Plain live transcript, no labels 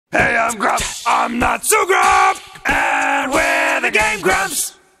Hey, I'm Grumps. I'm not so Grump, and we're the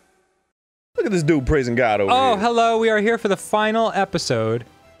GameGrumps. Look at this dude praising God over here. Oh, hello. We are here for the final episode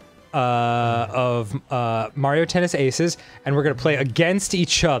of Mario Tennis Aces, and we're gonna play against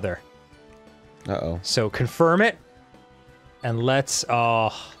each other. Uh-oh. So confirm it, and let's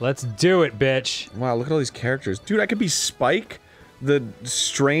do it, bitch. Wow, look at all these characters. Dude, I could be Spike, the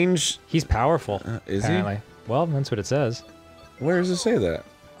strange... He's powerful, is apparently. he? Well, that's what it says. Where does it say that?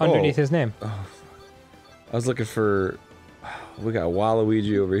 Underneath his name. Oh, I was looking for... We got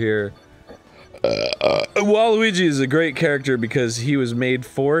Waluigi over here. Waluigi is a great character because he was made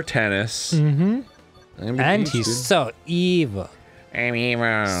for tennis. Mm-hmm. And he's so evil. I'm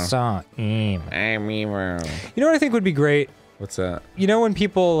evil. So evil. I'm evil. You know what I think would be great? What's that? You know when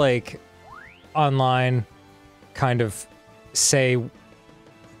people, like, online kind of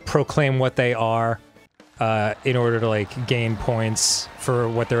proclaim what they are in order to, like, gain points for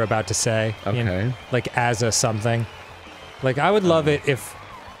what they're about to say? Okay. You know, like, as a something. Like, I would love it if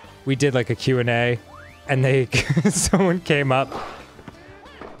we did, like, a Q&A and they someone came up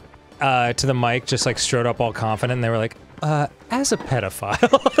to the mic, just, like, strode up all confident, and they were like, as a pedophile.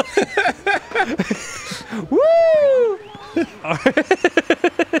 Woo!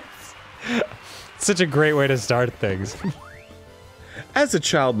 Such a great way to start things. As a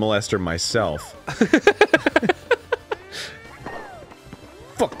child molester myself.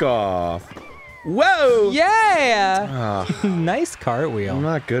 Fuck off. Whoa! Yeah! Nice cartwheel. I'm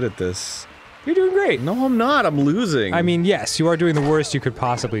not good at this. You're doing great. No, I'm not. I'm losing. I mean, yes, you are doing the worst you could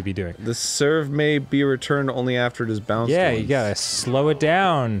possibly be doing. The serve may be returned only after it is bounced Yeah, once. you gotta slow it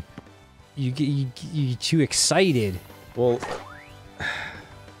down. You're too excited. Well...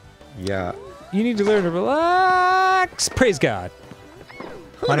 Yeah. You need to learn to relax. Praise God.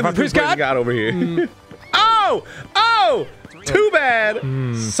 Mind if I praise God? Over here. Oh! Oh! Too bad!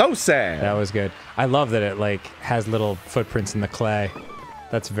 So sad. That was good. I love that it, like, has little footprints in the clay.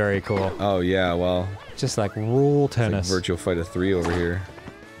 That's very cool. Oh, yeah, well... Just like rule tennis. Like Virtual Fighter 3 over here.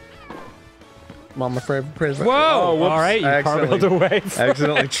 Mama favorite present. Whoa! Oh, whoops. Alright, you cartwheeled away.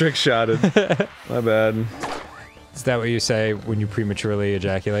 Accidentally trick-shotted. My bad. Is that what you say when you prematurely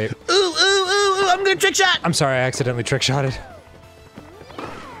ejaculate? Ooh, ooh, ooh, ooh, I'm gonna trick-shot! I'm sorry, I accidentally trick-shotted.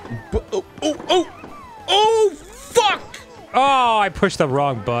 Oh, oh, oh! Oh, fuck! Oh, I pushed the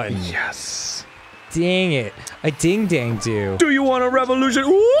wrong button. Yes. Dang it. A ding-dang-do. Do you want a revolution?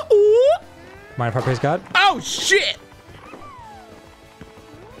 Ooh, ooh! Mind if I praise God? Oh, shit!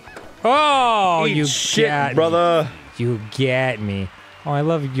 Oh, Eat you shit, got brother. me. You get me. Oh, I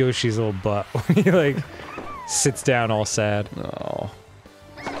love Yoshi's little butt when he, like, sits down all sad. Oh.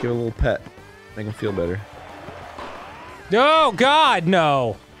 Give it a little pet. Make him feel better. Oh, God,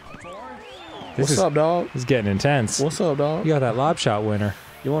 no! What's up, dog? This is getting intense. What's up, dog? You got that lob shot winner.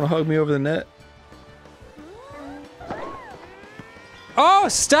 You wanna hug me over the net? Oh,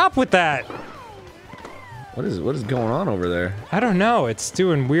 stop with that! What is going on over there? I don't know, it's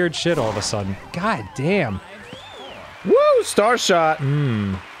doing weird shit all of a sudden. God damn. Woo! Star shot! I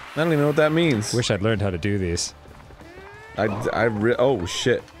don't even know what that means. Wish I'd learned how to do these. Oh,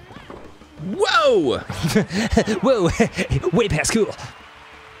 shit. Whoa! Whoa, way past cool.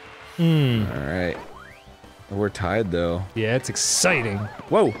 Alright. We're tied, though. Yeah, it's exciting.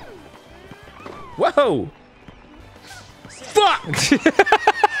 Whoa! Whoa! Fuck!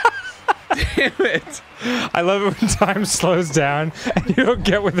 Damn it! I love it when time slows down and you don't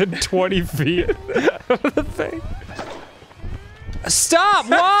get within 20 feet of the thing. Stop!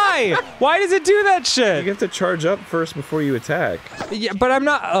 Why? Why does it do that shit? You have to charge up first before you attack. Yeah, but I'm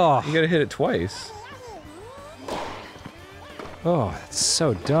not. Oh. You gotta hit it twice. Oh, that's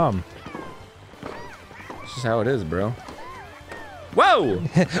so dumb. It's just how it is, bro. Whoa!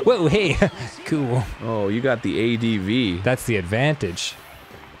 Whoa, hey. Cool. Oh, you got the ADV. That's the advantage.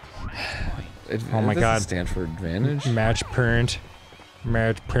 Oh my God. Stand for advantage. Match parent.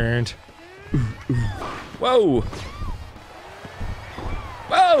 Match parent. Whoa!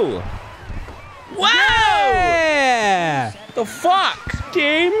 Whoa! Whoa! Yeah! The fuck?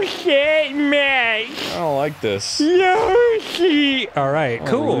 Game, set, match. I don't like this. Yoshi! Alright,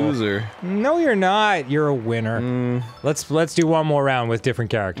 cool. Loser. No, you're not. You're a winner. Let's do one more round with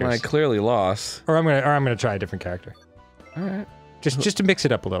different characters. I clearly lost. Or I'm gonna try a different character. Alright. Just to mix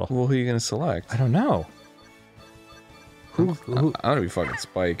it up a little. Well, who are you gonna select? I don't know. Who? I'm gonna be fucking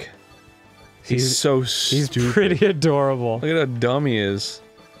Spike. He's so stupid. He's pretty adorable. Look at how dumb he is.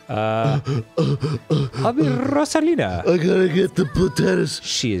 I'll be Rosalina. I gotta get to play tennis.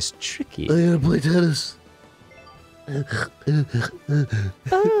 She is tricky. I gotta play tennis.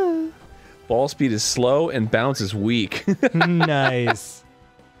 Ball speed is slow and bounce is weak. Nice.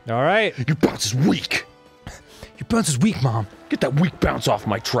 All right. Your bounce is weak. Your bounce is weak, Mom. Get that weak bounce off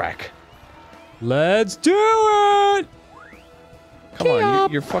my track. Let's do it! Come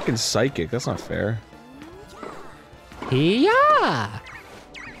on, you're fucking psychic. That's not fair. Yeah.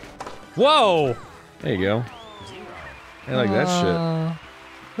 Whoa! There you go. I like that shit.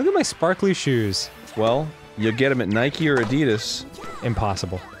 Look at my sparkly shoes. Well, you get them at Nike or Adidas.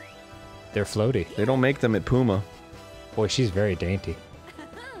 Impossible. They're floaty. They don't make them at Puma. Boy, she's very dainty.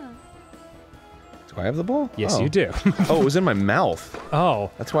 Do I have the ball? Yes, Oh. you do. Oh, it was in my mouth. Oh.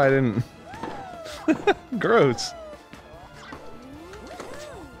 That's why I didn't... Gross.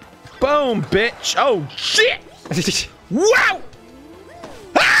 Boom, bitch! Oh, shit! Wow!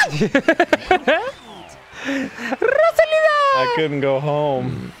 I couldn't go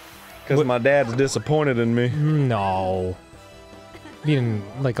home because my dad's disappointed in me. No. Even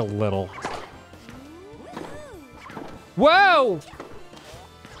like a little. Whoa!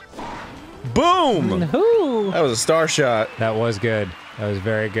 Boom! Ooh. That was a star shot. That was good. That was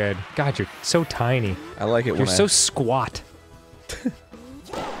very good. God, you're so tiny. I like it when You're so squat.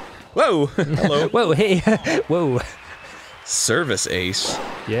 Whoa! Hello. Whoa, hey. Whoa. Service ace.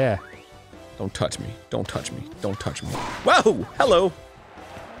 Yeah. Don't touch me. Don't touch me. Don't touch me. Whoa! Hello!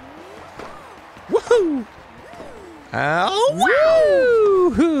 Woohoo! Ow!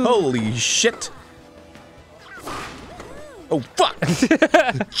 Woo-hoo. Holy shit! Oh, fuck!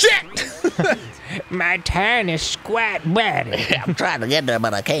 Shit! My tiny squat body. I'm trying to get there,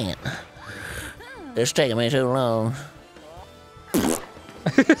 but I can't. It's taking me too long.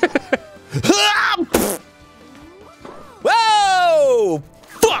 Whoa!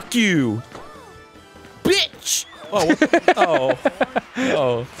 Fuck you! Bitch! Oh, oh,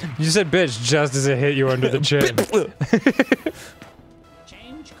 oh. You said bitch just as it hit you under the chin.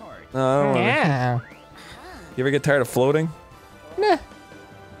 No, I don't wanna. Yeah. You ever get tired of floating? Nah.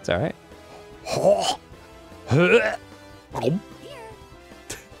 It's alright.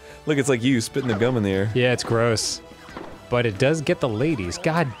 Look, it's like you spitting the gum in the air. Yeah, it's gross. But it does get the ladies.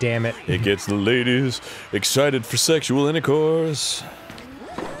 God damn it. It gets the ladies excited for sexual intercourse.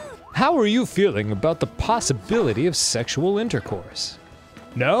 How are you feeling about the possibility of sexual intercourse?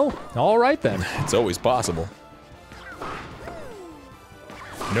 No? Alright then. It's always possible.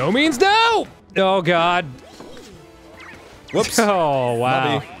 No means no! Oh god. Whoops. Oh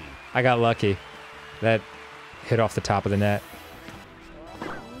wow. Muddy. I got lucky. That hit off the top of the net.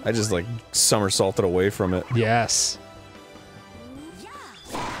 I just like somersaulted away from it. Yes.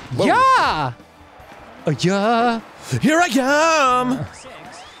 Whoa. Yeah! Yeah! Here I am!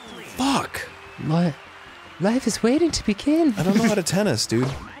 Fuck. What? Life is waiting to begin. I don't know how to tennis, dude.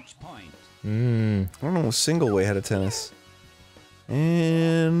 I don't know a single way how to tennis.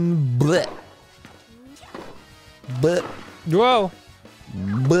 And bleh. But Whoa.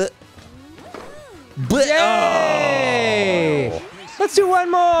 but but Yay! oh. Let's do one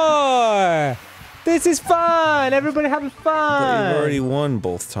more! This is fun! Everybody having But fun! you've already won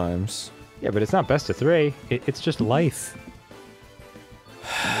both times. Yeah, but it's not best of three. It's just life.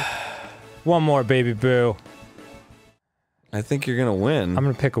 One more, baby boo. I think you're gonna win. I'm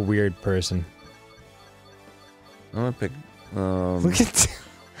gonna pick a weird person. I'm gonna pick.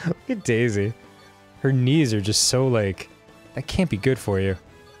 Look at Daisy. Her knees are just so like, that can't be good for you.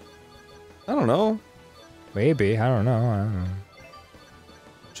 I don't know. Maybe, I don't know.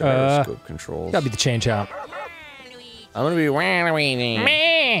 Gyroscope controls. Gotta be the chain chomp. I'm gonna be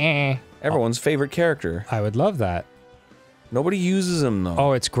everyone's favorite character. I would love that. Nobody uses him though.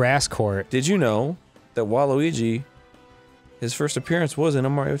 Oh, it's grass court. Did you know that Waluigi, his first appearance was in a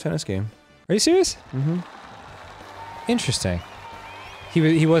Mario Tennis game? Are you serious? Mm-hmm. Interesting.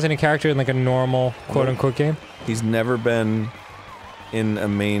 He wasn't a character in like a normal quote-unquote game? He's never been in a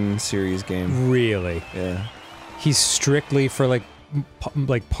main series game. Really? Yeah. He's strictly for like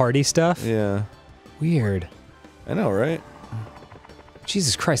like party stuff? Yeah. Weird. I know, right?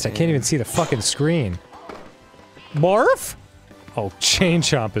 Jesus Christ, I can't even see the fucking screen. Barf? Oh, Chain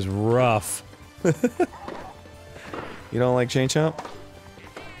Chomp is rough. You don't like Chain Chomp?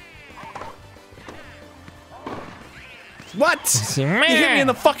 What? You hit me in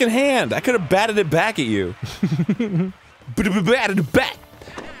the fucking hand. I could have batted it back at you. Batted it back.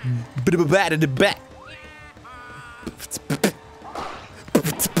 Batted it back.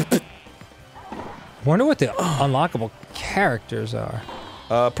 Wonder what the unlockable characters are.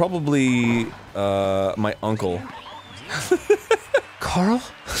 Probably, my uncle. Carl?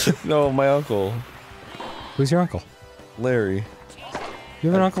 No, my uncle. Who's your uncle? Larry. You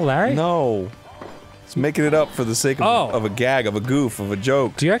have an Uncle Larry? No. It's making it up for the sake of a gag, of a goof, of a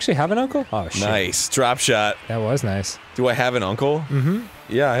joke. Do you actually have an uncle? Oh, shit. Nice. Drop shot. That was nice. Do I have an uncle? Mm-hmm.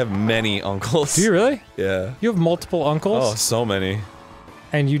 Yeah, I have many uncles. Do you really? Yeah. You have multiple uncles? Oh, so many.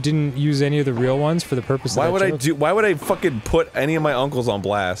 And you didn't use any of the real ones for the purpose of that joke? Why would I fucking put any of my uncles on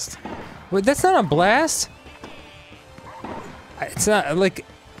blast? Wait, that's not a blast? It's not, like...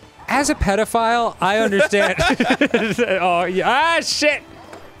 As a pedophile, I understand. Oh, yeah. Ah, shit!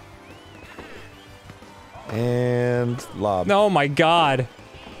 And lob. Oh my god.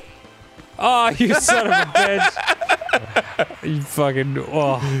 Oh, you son of a bitch. You fucking,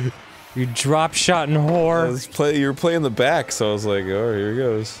 oh. You drop shot and whore. You were playing the back, so I was like, oh, here he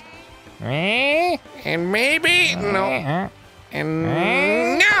goes. And maybe no. And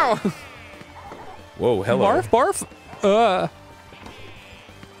no. Whoa, hello. Barf, barf.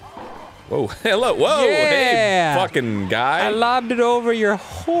 Whoa, hello. Whoa, Yeah. hey, fucking guy. I lobbed it over your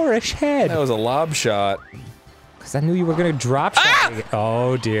whorish head. That was a lob shot. Because I knew you were gonna drop shot. Ah!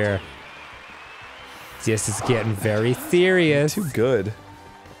 Oh dear. This is getting very serious. Too good.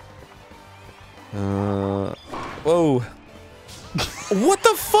 Whoa. What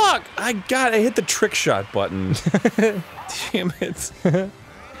the fuck? I hit the trick shot button. Damn it.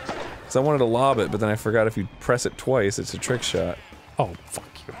 Because I wanted to lob it, but then I forgot if you press it twice, it's a trick shot. Oh, fuck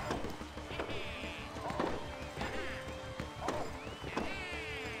you.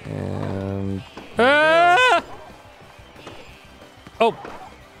 And... Ah! Oh.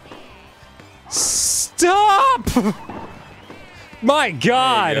 Stop! My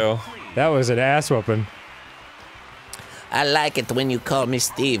god! There you go. That was an ass whooping. I like it when you call me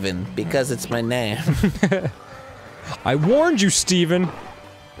Steven, because it's my name. I warned you, Steven.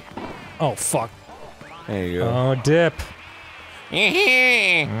 Oh, fuck. There you go. Oh, dip.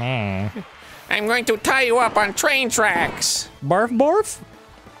 I'm going to tie you up on train tracks. Barf, barf?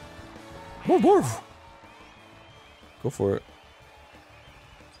 Barf, barf. Go for it.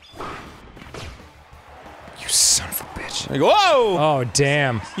 You son of a bitch. Like, whoa! Oh,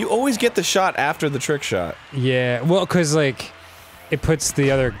 damn. You always get the shot after the trick shot. Yeah, well, because, like, it puts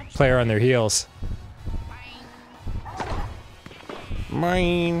the other player on their heels.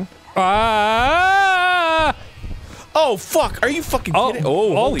 Mine. Ah! Oh, fuck! Are you fucking kidding?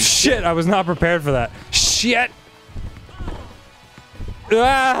 Oh, holy shit! I was not prepared for that. Shit!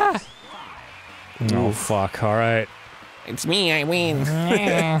 Ah! Oh, fuck. Alright. It's me, I win.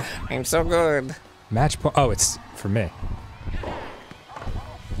 I'm so good. Match point. Oh, it's for me.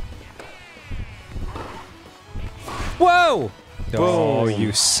 Whoa! Oh,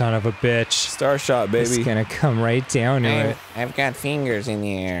 you son of a bitch. Star shot, baby. It's gonna come right down to it. I've got fingers in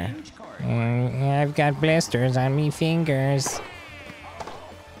the air. I've got blisters on me fingers.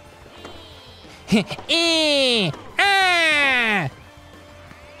 Ah!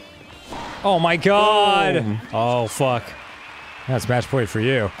 Oh my god! Boom. Oh fuck. That's match point for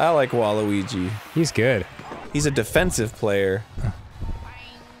you. I like Waluigi. He's good. He's a defensive player.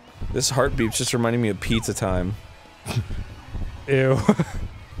 This heartbeat's just reminding me of pizza time. Ew.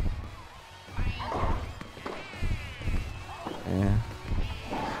 Yeah.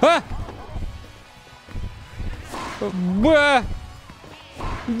 Ah! Ah!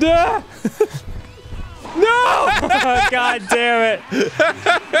 No! God damn it!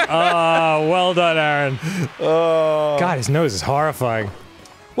 Oh, well done, Aaron. Oh. God, his nose is horrifying.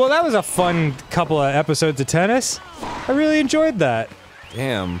 Well, that was a fun couple of episodes of tennis. I really enjoyed that.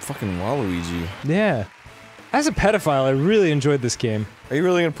 Damn, fucking Waluigi. Yeah. As a pedophile, I really enjoyed this game. Are you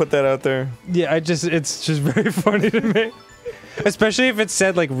really gonna put that out there? Yeah, it's just very funny to me. Especially if it's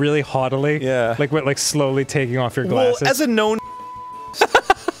said, like, really haughtily. Yeah. Like, with, like, slowly taking off your glasses. Well, as a known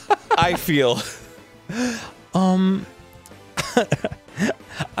I feel.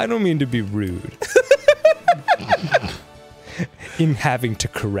 I don't mean to be rude. In having to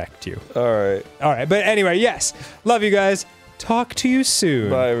correct you. Alright. Alright, but anyway, yes. Love you guys. Talk to you soon.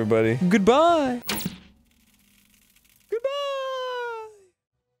 Bye, everybody. Goodbye.